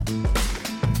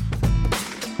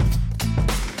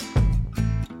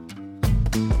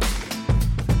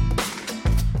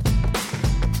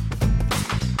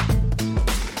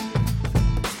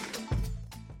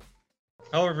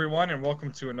everyone, and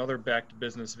welcome to another Back to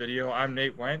Business video. I'm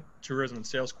Nate Went, Tourism and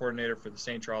Sales Coordinator for the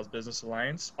St. Charles Business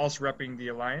Alliance. Also repping the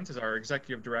Alliance is our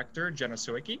Executive Director, Jenna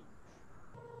Sawicki.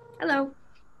 Hello.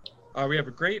 We have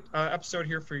a great episode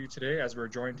here for you today as we're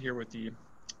joined here with the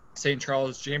St.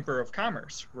 Charles Chamber of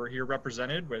Commerce. We're here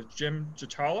represented with Jim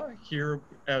Jatala, here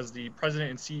as the President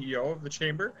and CEO of the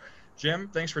Chamber. Jim,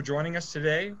 thanks for joining us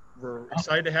today. We're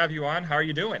excited to have you on. How are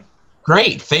you doing?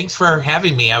 Great. Thanks for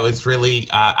having me. I was really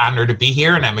honored to be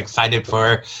here, and I'm excited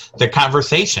for the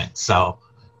conversation. So,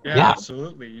 yeah.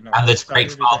 Absolutely. On this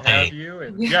great fall day.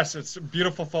 Yes, it's a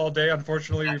beautiful fall day.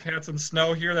 Unfortunately, we've had some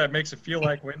snow here that makes it feel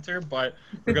like winter, but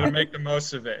we're going to make the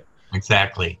most of it.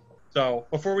 Exactly. So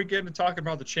before we get into talking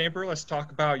about the Chamber, let's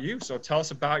talk about you. So tell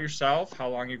us about yourself. How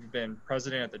long have you been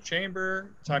president at the Chamber?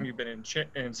 Time you've been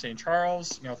in St.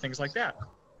 Charles, things like that.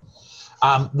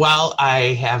 Well,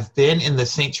 I have been in the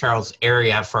St. Charles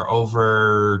area for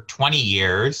over 20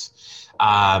 years,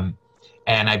 and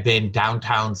I've been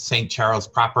downtown St. Charles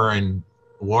proper in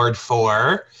Ward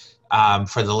 4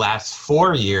 for the last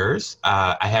 4 years.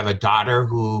 I have a daughter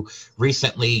who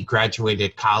recently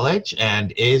graduated college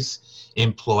and is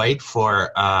employed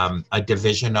for a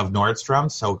division of Nordstrom,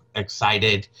 so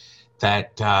excited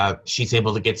that she's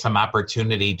able to get some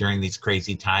opportunity during these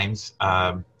crazy times.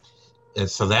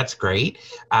 So that's great.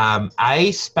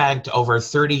 I spent over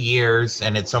 30 years,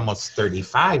 and it's almost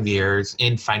 35 years,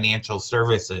 in financial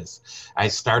services. I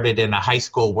started in a high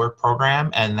school work program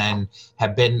and then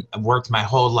have worked my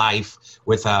whole life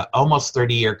with a almost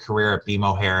 30-year career at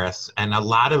BMO Harris. And a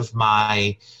lot of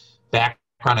my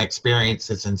background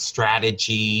experiences in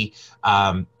strategy,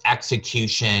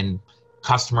 execution,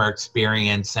 customer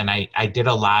experience, and I did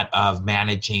a lot of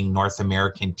managing North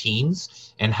American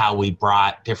teams and how we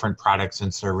brought different products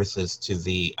and services to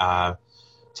the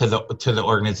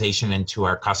organization and to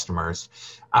our customers.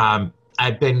 I'm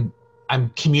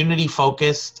community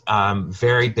focused,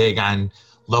 very big on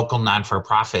local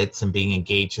non-for-profits and being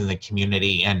engaged in the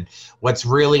community. And what's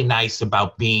really nice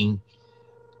about being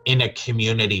in a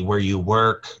community where you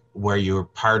work, where you're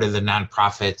part of the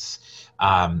nonprofits,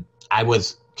 I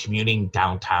was commuting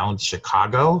downtown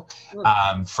Chicago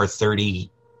for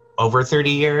over 30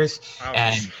 years. Ouch.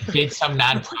 And did some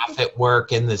nonprofit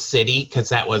work in the city because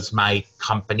that was my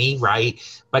company, right?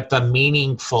 But the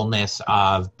meaningfulness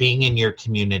of being in your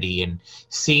community and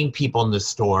seeing people in the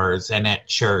stores and at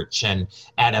church and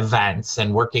at events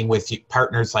and working with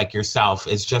partners like yourself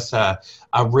is just a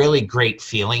really great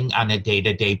feeling on a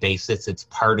day-to-day basis. It's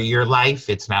part of your life.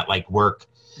 It's not like work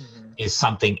is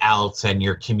something else and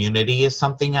your community is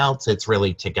something else. It's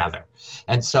really together.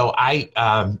 And so I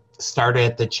started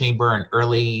at the Chamber in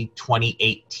early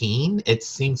 2018. It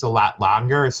seems a lot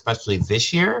longer, especially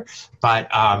this year, but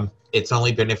it's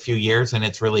only been a few years, and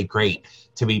it's really great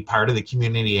to be part of the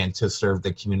community and to serve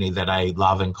the community that I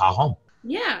love and call home.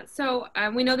 Yeah, so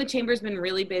we know the Chamber's been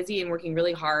really busy and working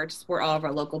really hard to support all of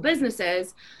our local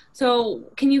businesses. So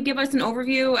can you give us an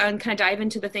overview and kind of dive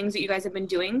into the things that you guys have been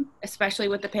doing, especially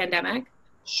with the pandemic?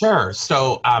 Sure.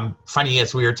 So funny,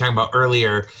 as we were talking about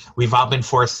earlier, we've all been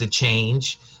forced to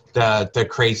change. The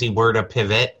crazy word of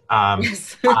pivot.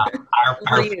 Yes.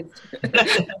 Overused.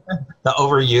 The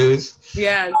overused.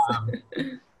 Yes.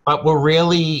 But we're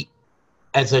really,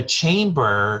 as a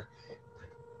chamber,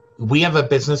 we have a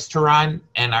business to run,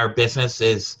 and our business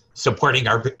is supporting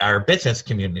our business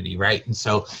community, right? And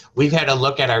so we've had to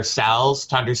look at ourselves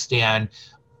to understand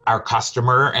our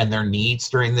customer and their needs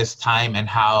during this time, and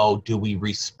how do we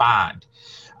respond?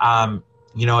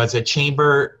 As a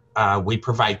chamber, we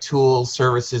provide tools,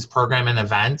 services, program, and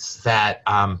events that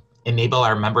enable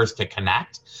our members to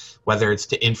connect, whether it's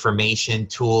to information,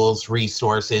 tools,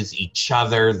 resources, each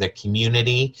other, the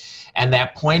community. And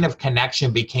that point of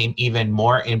connection became even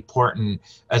more important,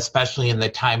 especially in the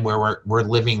time where we're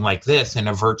living like this in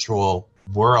a virtual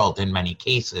world in many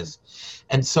cases.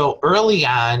 And so early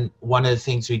on, one of the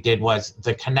things we did was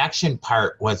the connection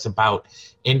part was about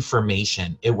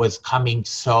information. It was coming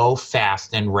so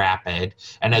fast and rapid.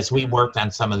 And as we worked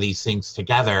on some of these things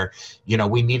together,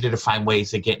 we needed to find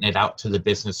ways of getting it out to the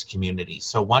business community.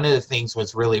 So one of the things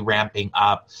was really ramping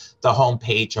up the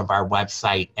homepage of our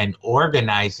website and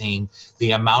organizing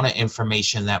the amount of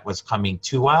information that was coming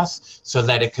to us so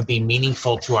that it could be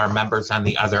meaningful to our members on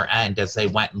the other end as they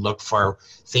went and looked for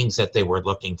things that they were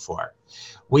looking for.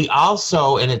 We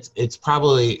also, and it's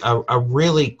probably a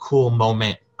really cool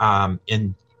moment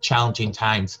in challenging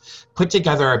times, put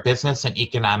together our Business and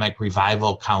Economic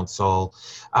Revival Council,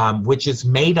 which is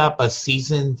made up of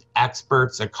seasoned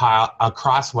experts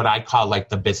across what I call like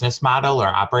the business model or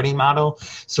operating model.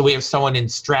 So we have someone in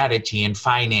strategy and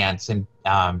finance and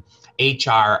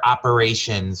HR,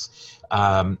 operations,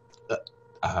 um,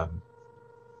 um,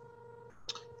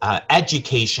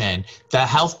 education, the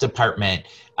health department,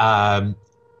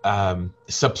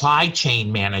 supply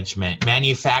chain management,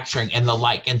 manufacturing, and the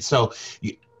like. And so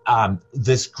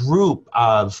this group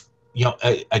of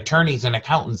attorneys and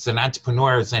accountants and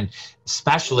entrepreneurs and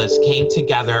specialists came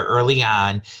together early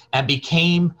on and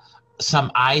became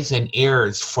some eyes and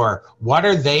ears for what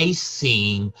are they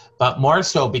seeing, but more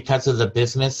so because of the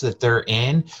business that they're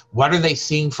in, what are they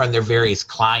seeing from their various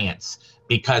clients?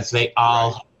 Because they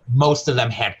all, most of them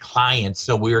had clients.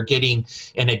 So we were getting,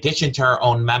 in addition to our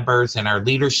own members and our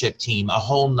leadership team, a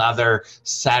whole nother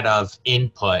set of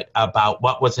input about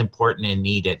what was important and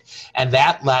needed. And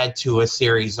that led to a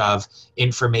series of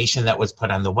information that was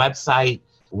put on the website,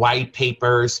 white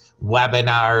papers,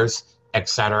 webinars,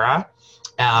 etc.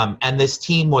 And this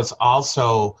team was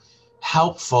also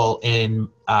helpful in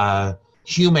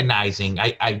humanizing.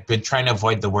 I've been trying to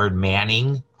avoid the word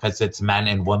manning because it's men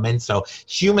and women. So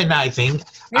humanizing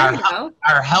our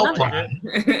helpline.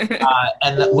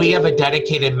 And we have a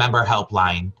dedicated member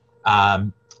helpline.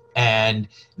 And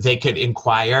they could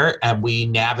inquire and we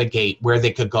navigate where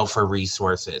they could go for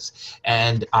resources.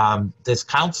 And this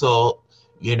council,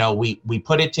 we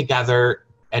put it together,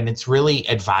 and it's really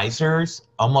advisors,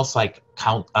 almost like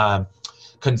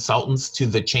consultants to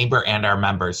the chamber and our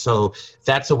members. So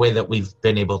that's a way that we've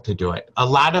been able to do it. A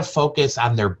lot of focus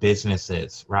on their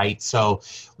businesses, right? So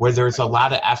where there's a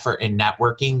lot of effort in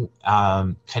networking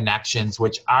connections,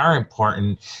 which are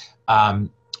important.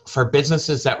 For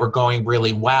businesses that were going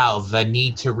really well, the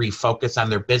need to refocus on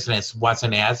their business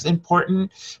wasn't as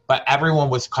important, but everyone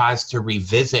was caused to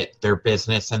revisit their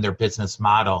business and their business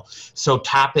model. So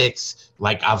topics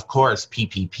like, of course,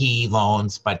 PPP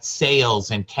loans, but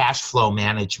sales and cash flow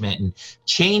management and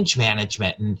change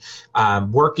management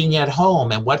and working at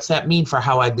home. And what's that mean for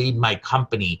how I lead my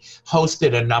company?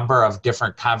 Hosted a number of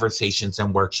different conversations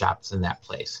and workshops in that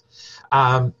place.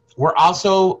 We're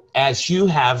also, as you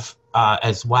have,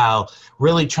 as well,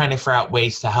 really trying to figure out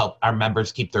ways to help our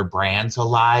members keep their brands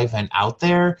alive and out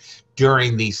there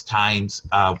during these times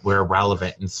where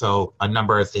relevant. And so a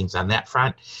number of things on that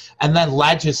front. And then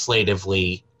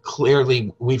legislatively,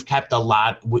 clearly, we've kept a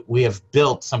lot, we have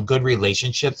built some good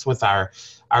relationships with our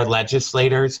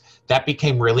legislators. That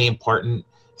became really important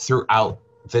throughout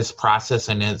this process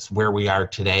and is where we are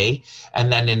today.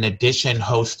 And then in addition,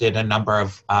 hosted a number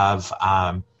of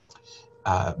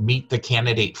meet the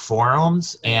candidate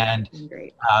forums and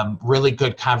really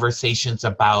good conversations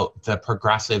about the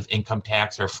progressive income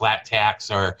tax or flat tax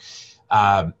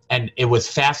and it was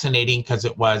fascinating because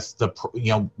it was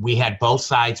we had both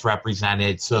sides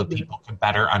represented so people could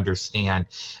better understand,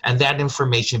 and that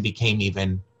information became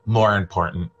even more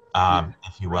important,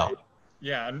 if you will.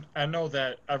 Yeah, and I know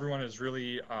that everyone has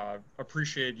really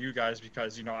appreciated you guys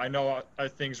because, I know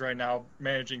things right now,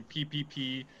 managing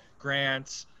PPP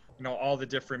grants, all the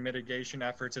different mitigation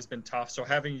efforts has been tough. So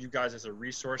having you guys as a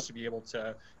resource to be able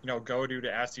to, go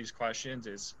to ask these questions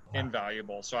is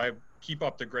invaluable. So I keep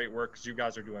up the great work because you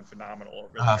guys are doing phenomenal over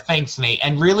there. Thanks, Nate.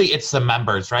 And really it's the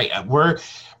members, right?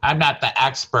 I'm not the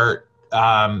expert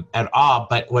at all,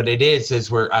 but what it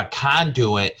is we're a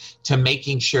conduit to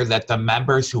making sure that the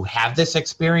members who have this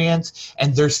experience,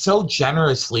 and they're so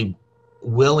generously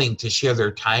willing to share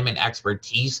their time and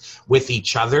expertise with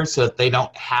each other so that they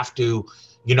don't have to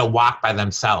walk by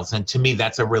themselves. And to me,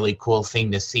 that's a really cool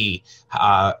thing to see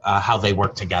how they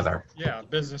work together. Yeah,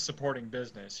 business supporting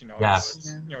business, Yes.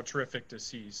 It's, terrific to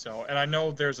see. So, and I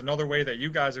know there's another way that you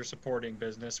guys are supporting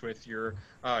business with your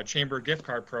Chamber gift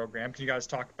card program. Can you guys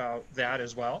talk about that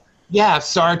as well? Yeah,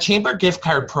 so our Chamber gift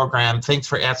card program, thanks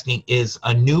for asking, is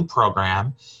a new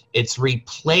program. It's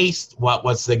replaced what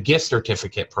was the gift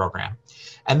certificate program.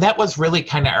 And that was really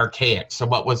kind of archaic. So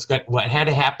what had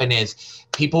to happen is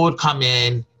people would come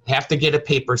in, have to get a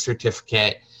paper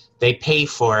certificate, they pay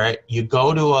for it, you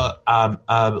go to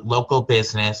a local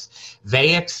business,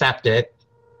 they accept it,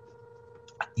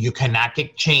 you cannot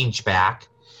get change back,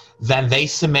 then they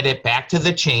submit it back to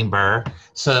the chamber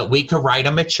so that we could write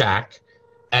them a check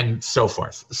and so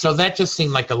forth. So that just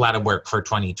seemed like a lot of work for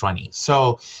 2020.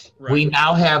 So we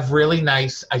now have really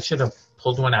nice, I should have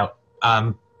pulled one out.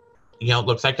 It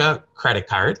looks like a credit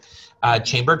card,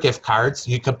 chamber gift cards.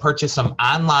 You could purchase them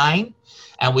online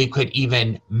and we could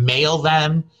even mail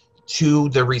them to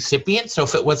the recipient. So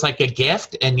if it was like a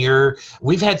gift and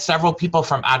we've had several people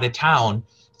from out of town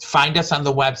find us on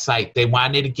the website. They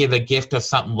wanted to give a gift of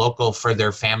something local for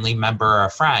their family member or a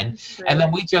friend. And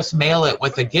then we just mail it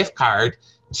with a gift card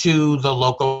to the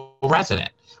local resident,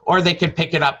 or they could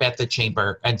pick it up at the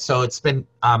chamber. And so it's been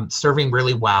serving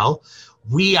really well.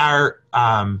 We are,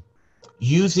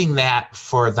 using that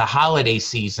for the holiday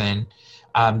season.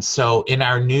 So in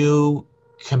our new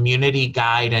community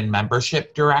guide and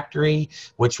membership directory,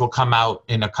 which will come out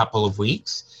in a couple of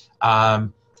weeks,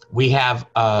 we have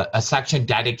a section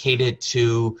dedicated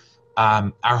to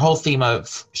our whole theme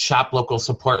of shop local,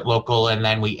 support local, and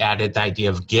then we added the idea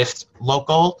of gift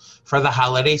local for the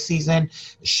holiday season.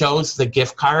 Shows the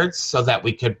gift cards so that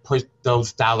we could put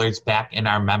those dollars back in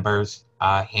our members'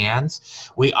 hands.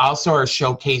 We also are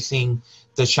showcasing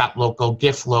the shop local,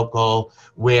 gift local,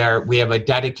 where we have a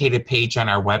dedicated page on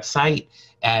our website,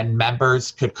 and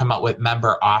members could come up with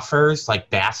member offers like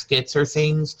baskets or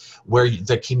things where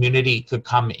the community could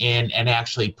come in and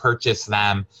actually purchase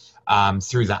them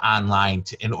through the online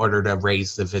in order to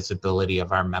raise the visibility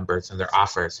of our members and their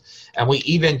offers. And we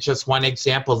even, just one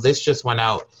example, this just went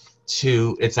out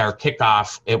to, it's our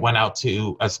kickoff, it went out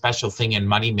to a special thing in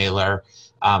Money Mailer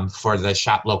for the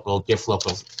shop local, gift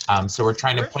local. So we're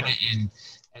trying to put it in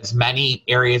as many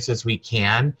areas as we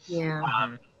can. Yeah.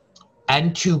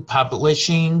 N2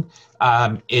 Publishing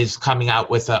is coming out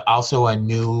with also a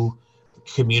new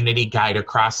community guide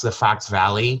across the Fox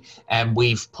Valley, and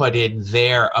we've put in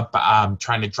there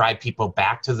trying to drive people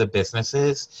back to the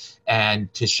businesses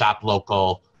and to shop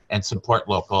local and support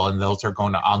local, and those are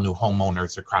going to all new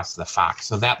homeowners across the Fox.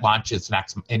 So that launches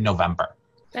in November.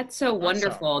 That's so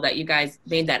wonderful that you guys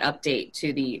made that update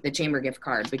to the chamber gift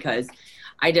card, because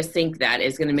I just think that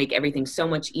is going to make everything so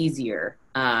much easier.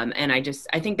 And I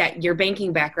think that your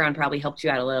banking background probably helped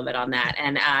you out a little bit on that.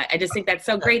 And I just think that's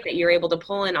so great that you're able to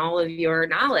pull in all of your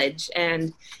knowledge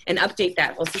and update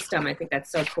that whole system. I think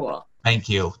that's so cool. Thank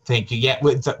you. Yeah,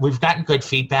 we've gotten good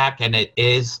feedback, and it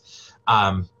is,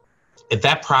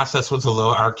 that process was a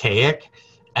little archaic.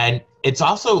 And it's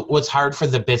also what's hard for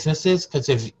the businesses,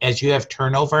 because as you have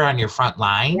turnover on your front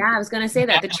line. Yeah, I was going to say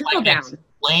that, the trickle down.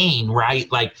 Explain,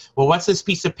 right? Like, well, what's this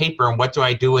piece of paper and what do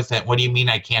I do with it? What do you mean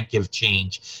I can't give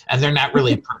change? And they're not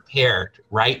really prepared,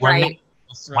 right? We're not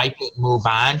swipe it, move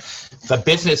on. The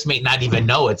business may not even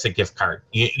know it's a gift card,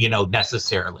 you know,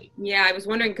 necessarily. Yeah, I was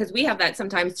wondering, because we have that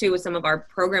sometimes too with some of our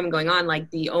programming going on, like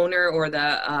the owner or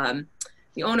the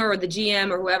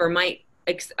GM or whoever might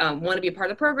want to be a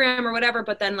part of the program or whatever,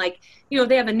 but then, like, you know,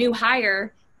 they have a new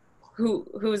hire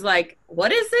who's like,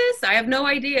 what is this? I have no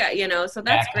idea, you know. So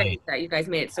that's great that you guys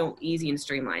made it so easy and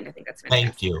streamlined. I think that's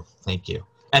fantastic. Thank you.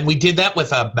 And we did that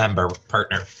with a member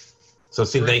partner. So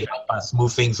see, they help us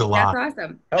move things along. That's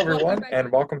awesome. Hello, everyone,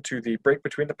 and welcome to the Break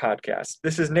Between the Podcast.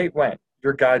 This is Nate Wendt,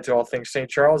 your guide to all things St.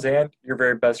 Charles and your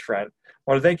very best friend. I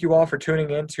want to thank you all for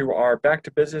tuning in to our Back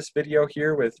to Business video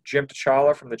here with Jim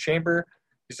T'Challa from the Chamber.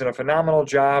 He's done a phenomenal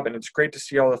job, and it's great to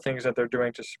see all the things that they're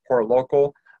doing to support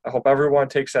local. I hope everyone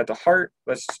takes that to heart.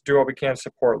 Let's do what we can to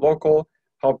support local,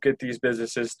 help get these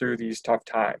businesses through these tough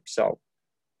times. So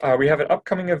we have an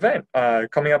upcoming event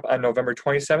coming up on November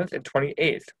 27th and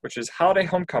 28th, which is Holiday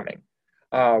Homecoming.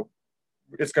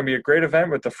 It's going to be a great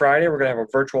event. With the Friday, we're going to have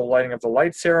a virtual lighting of the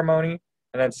light ceremony.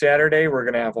 And then Saturday, we're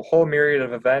going to have a whole myriad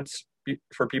of events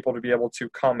for people to be able to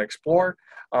come explore.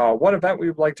 One event we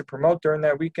would like to promote during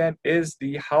that weekend is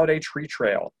the Holiday Tree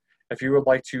Trail. If you would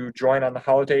like to join on the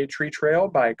Holiday Tree Trail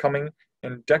by coming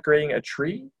and decorating a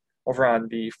tree over on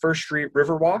the First Street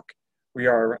Riverwalk, we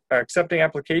are accepting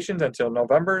applications until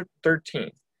November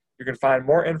 13th. You can find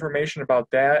more information about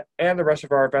that and the rest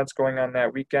of our events going on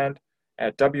that weekend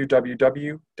at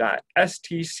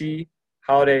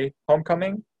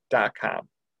www.stchomecoming.com.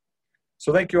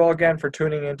 So thank you all again for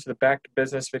tuning into the Back to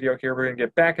Business video here. We're going to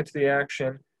get back into the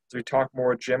action as we talk more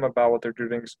with Jim about what they're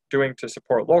doing to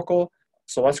support local.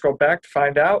 So let's go back to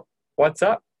find out what's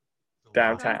up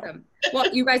downtown. Awesome.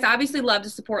 Well, you guys obviously love to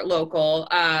support local,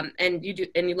 and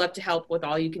you love to help with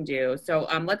all you can do. So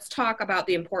let's talk about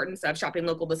the importance of shopping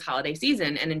local this holiday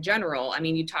season and in general. I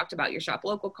mean, you talked about your Shop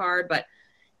Local card,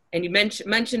 and you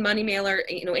mentioned Money Mailer.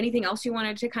 You know, anything else you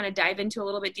wanted to kind of dive into a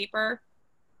little bit deeper?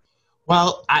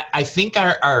 Well, I think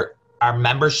our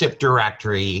membership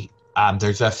directory,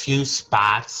 there's a few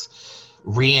spots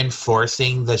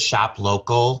reinforcing the Shop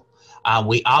Local.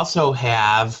 We also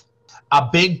have a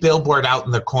big billboard out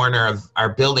in the corner of our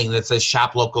building that says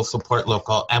Shop Local, Support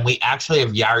Local, and we actually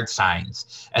have yard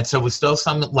signs. And so we still have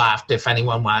some left if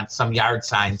anyone wants some yard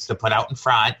signs to put out in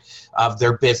front of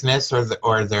their business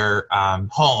or their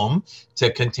home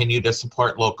to continue to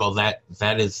support local. That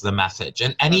is the message.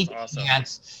 And any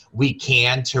chance we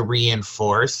can to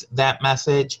reinforce that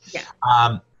message. Yeah.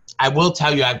 I will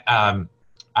tell you,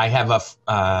 I have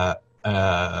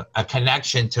a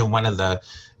connection to one of the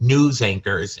news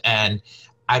anchors, and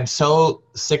I'm so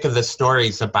sick of the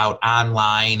stories about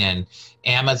online and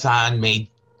Amazon made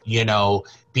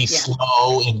be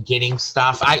slow in getting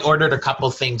stuff. I ordered a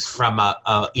couple things from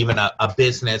even a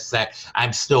business that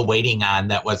I'm still waiting on,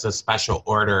 that was a special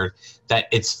order, that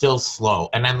it's still slow.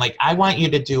 And I'm like, I want you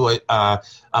to do a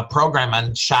program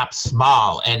on shop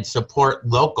small and support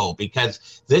local,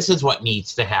 because this is what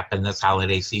needs to happen this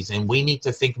holiday season. We need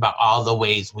to think about all the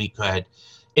ways we could.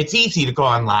 It's easy to go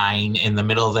online in the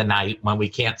middle of the night when we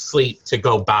can't sleep to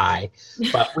go buy,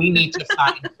 but we need to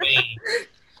find ways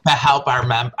to help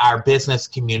our business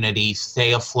community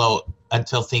stay afloat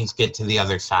until things get to the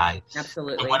other side.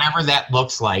 Absolutely. And whatever that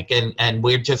looks like. And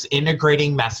we're just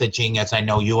integrating messaging, as I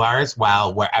know you are as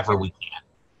well, wherever we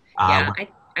can.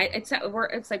 It's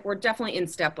like we're definitely in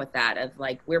step with that, of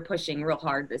like, we're pushing real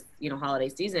hard this, holiday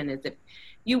season, is if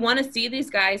you want to see these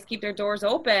guys keep their doors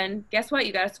open, guess what?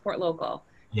 You got to support local.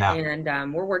 Yeah.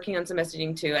 And we're working on some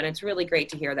messaging too. And it's really great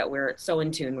to hear that we're so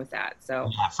in tune with that.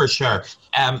 So yeah, for sure.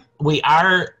 We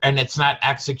are, and it's not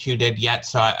executed yet.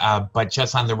 So, but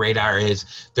just on the radar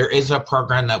there is a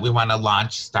program that we want to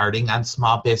launch starting on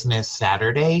Small Business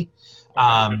Saturday.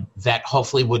 That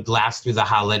hopefully would last through the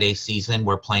holiday season.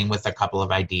 We're playing with a couple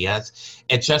of ideas.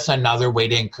 It's just another way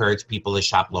to encourage people to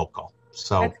shop local.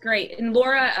 So that's great. And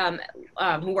Laura,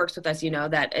 who works with us,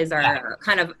 that is our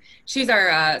she's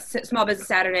our Small Business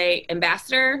Saturday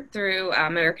ambassador through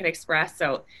American Express.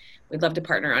 So we'd love to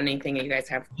partner on anything that you guys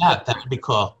have. Yeah, that would be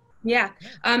cool. Yeah.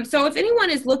 So if anyone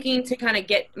is looking to kind of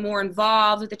get more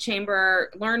involved with the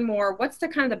chamber, learn more, what's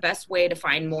the best way to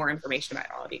find more information about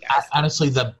all of you guys? Honestly,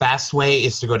 the best way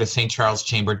is to go to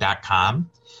stcharleschamber.com.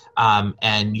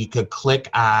 And you could click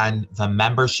on the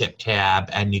membership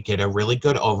tab and you get a really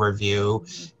good overview,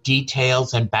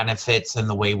 details and benefits, and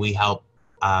the way we help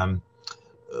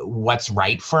what's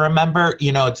right for a member.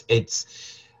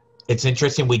 It's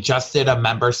interesting. We just did a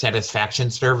member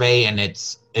satisfaction survey, and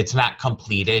it's not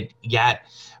completed yet,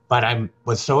 but I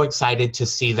was so excited to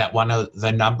see that one of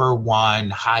the number one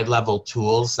high level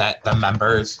tools that the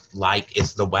members like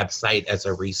is the website as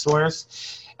a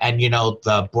resource. And,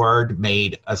 the board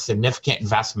made a significant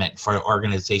investment for an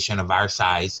organization of our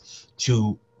size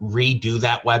to redo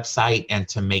that website and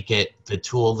to make it the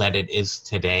tool that it is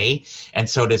today. And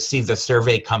so to see the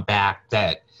survey come back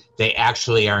that they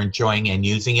actually are enjoying and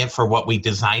using it for what we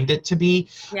designed it to be,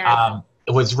 it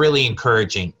was really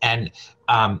encouraging. And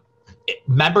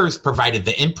members provided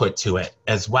the input to it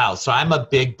as well. So I'm a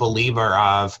big believer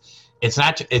of it's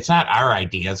not our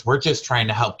ideas. We're just trying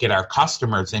to help get our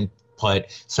customers input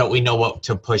so we know what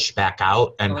to push back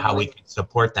out and how we can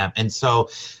support them. And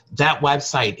so that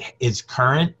website is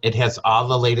current. It has all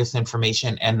the latest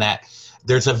information, and that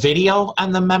there's a video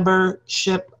on the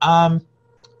membership.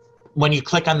 When you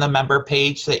click on the member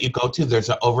page that you go to, there's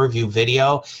an overview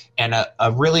video and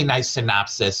a really nice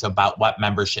synopsis about what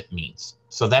membership means.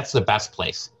 So that's the best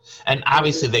place. And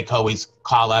obviously they can always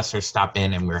call us or stop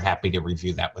in, and we're happy to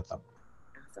review that with them.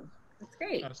 Awesome. That's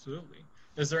great. Absolutely.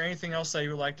 Is there anything else that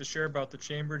you would like to share about the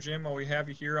chamber, Jim, while we have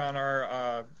you here on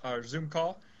our Zoom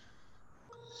call?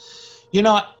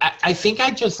 I think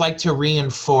I'd just like to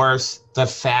reinforce the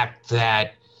fact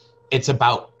that it's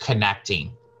about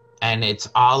connecting, and it's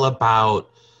all about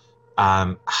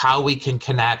how we can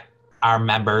connect our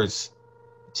members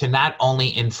to not only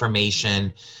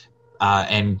information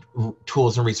and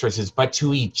tools and resources, but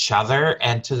to each other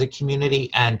and to the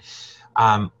community. And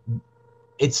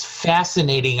it's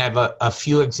fascinating. I have a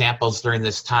few examples during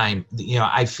this time.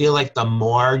 I feel like the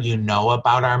more you know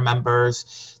about our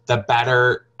members, the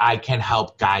better I can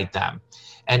help guide them.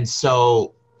 And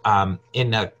so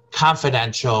in a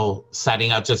confidential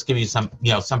setting, I'll just give you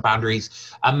some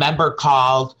boundaries. A member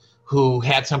called who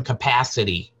had some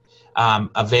capacity,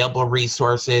 available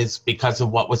resources because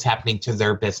of what was happening to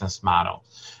their business model.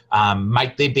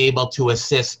 Might they be able to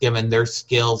assist, given their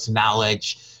skills,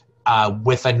 knowledge,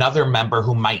 with another member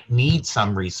who might need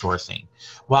some resourcing?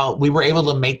 Well, we were able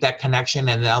to make that connection,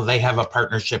 and now they have a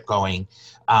partnership going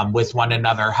with one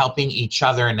another, helping each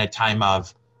other in a time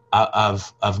of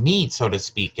need, so to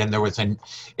speak. And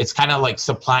it's kind of like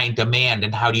supply and demand,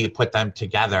 and how do you put them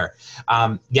together?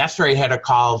 Yesterday I had a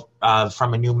call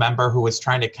from a new member who was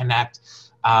trying to connect.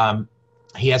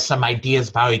 He has some ideas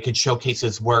about how he could showcase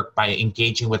his work by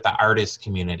engaging with the artist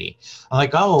community. I'm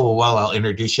like, oh, well, I'll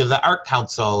introduce you to the Art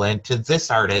Council and to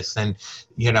this artist, and,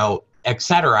 et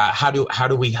cetera. How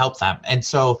do we help them? And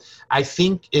so I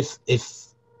think if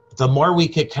the more we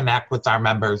could connect with our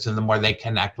members and the more they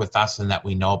connect with us and that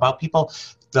we know about people,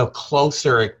 the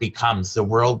closer it becomes, the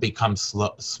world becomes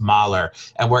smaller,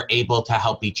 and we're able to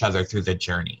help each other through the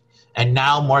journey. And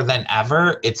now more than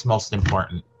ever, it's most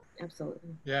important. Absolutely.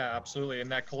 Yeah, absolutely.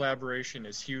 And that collaboration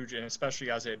is huge, and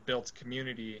especially as it builds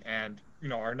community. And,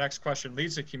 our next question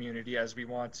leads to community, as we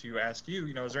want to ask you,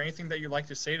 is there anything that you'd like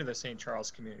to say to the St.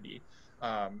 Charles community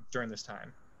during this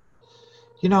time?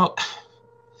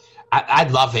 I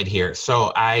love it here.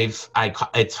 So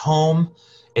it's home.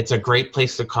 It's a great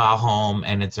place to call home,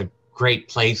 and it's a great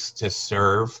place to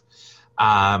serve.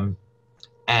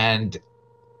 And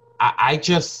I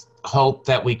just hope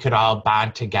that we could all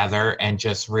bond together and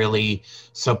just really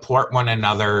support one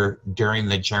another during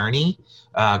the journey,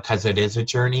 because it is a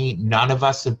journey. None of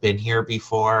us have been here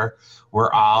before. We're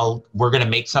going to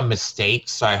make some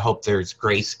mistakes, so I hope there's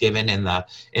grace given in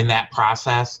that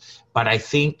process. But I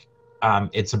think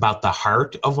it's about the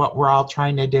heart of what we're all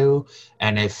trying to do,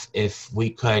 and if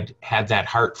we could have that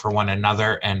heart for one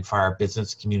another and for our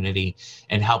business community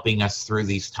and helping us through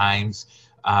these times,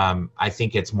 I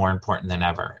think it's more important than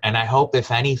ever. And I hope,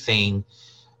 if anything,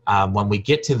 when we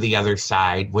get to the other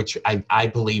side, which I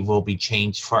believe will be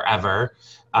changed forever,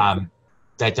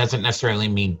 that doesn't necessarily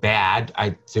mean bad.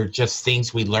 They're just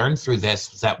things we learn through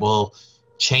this that will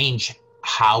change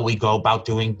how we go about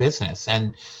doing business.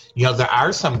 And, there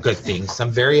are some good things,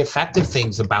 some very effective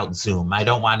things about Zoom. I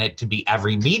don't want it to be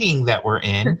every meeting that we're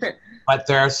in, but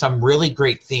there are some really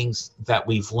great things that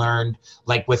we've learned,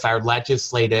 like with our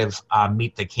legislative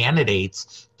Meet the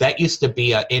Candidates. That used to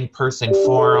be an in-person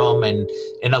forum, and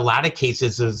in a lot of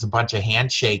cases it was a bunch of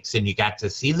handshakes and you got to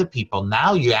see the people.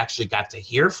 Now you actually got to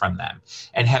hear from them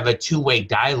and have a two-way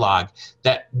dialogue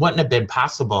that wouldn't have been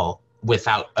possible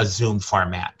without a Zoom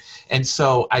format. And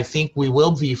so I think we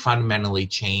will be fundamentally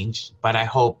changed, but I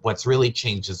hope what's really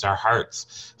changed is our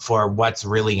hearts for what's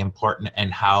really important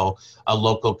and how a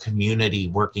local community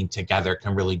working together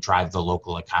can really drive the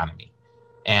local economy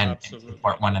and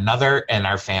support one another and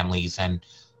our families and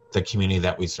the community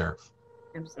that we serve.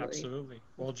 Absolutely.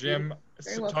 Well, Jim,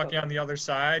 talking on the other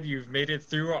side, you've made it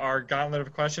through our gauntlet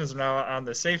of questions. We're now on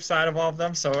the safe side of all of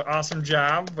them. So awesome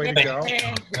job. Way to go.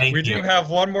 Thank you. Do have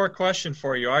one more question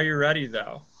for you. Are you ready,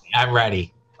 though? I'm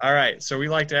ready. All right. So we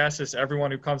like to ask this to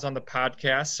everyone who comes on the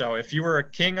podcast. So if you were a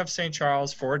king of St.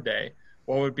 Charles for a day,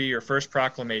 what would be your first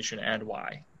proclamation and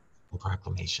why?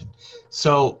 Proclamation.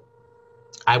 So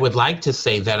I would like to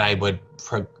say that I would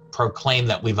proclaim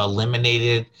that we've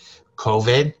eliminated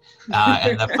COVID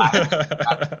and the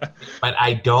virus, but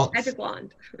I don't. Magic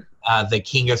wand. The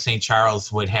King of St.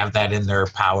 Charles would have that in their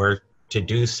power to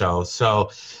do so. So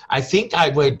I think I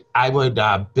would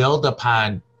build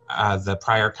upon the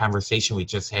prior conversation we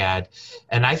just had,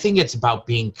 and I think it's about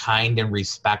being kind and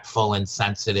respectful and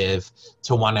sensitive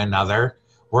to one another.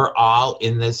 We're all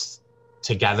in this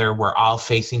together. We're all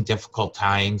facing difficult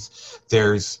times.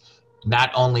 There's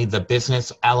not only the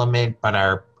business element, but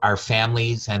our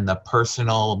families and the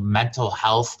personal mental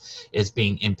health is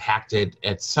being impacted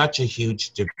at such a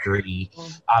huge degree.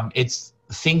 It's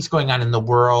things going on in the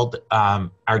world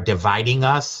are dividing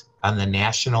us on the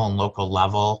national and local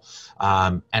level.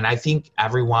 And I think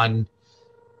everyone,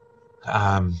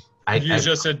 use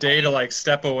just a day to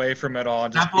step away from it all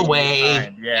and just step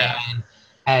away. Yeah.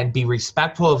 And be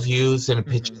respectful of views and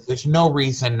opinions. There's no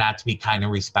reason not to be kind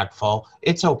and respectful.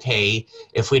 It's okay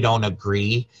if we don't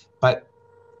agree, but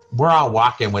we're all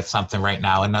walking with something right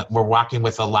now, and we're walking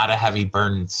with a lot of heavy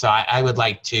burdens. So I would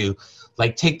like to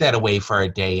take that away for a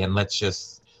day, and let's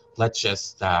just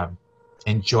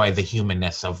enjoy the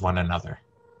humanness of one another.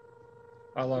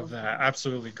 I love that.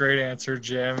 Absolutely. Great answer,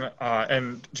 Jim.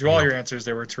 And to all your answers,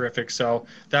 they were terrific. So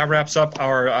that wraps up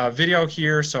our video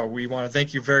here. So we want to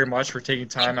thank you very much for taking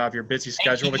time out of your busy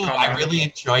schedule to come on. I really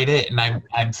enjoyed it, and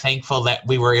I'm thankful that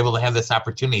we were able to have this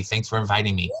opportunity. Thanks for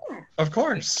inviting me. Of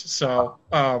course. So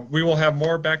we will have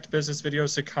more Back to Business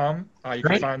videos to come. You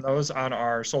can find those on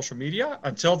our social media.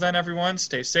 Until then, everyone,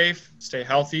 stay safe, stay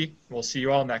healthy. We'll see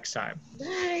you all next time.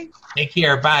 Bye. Take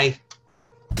care. Bye.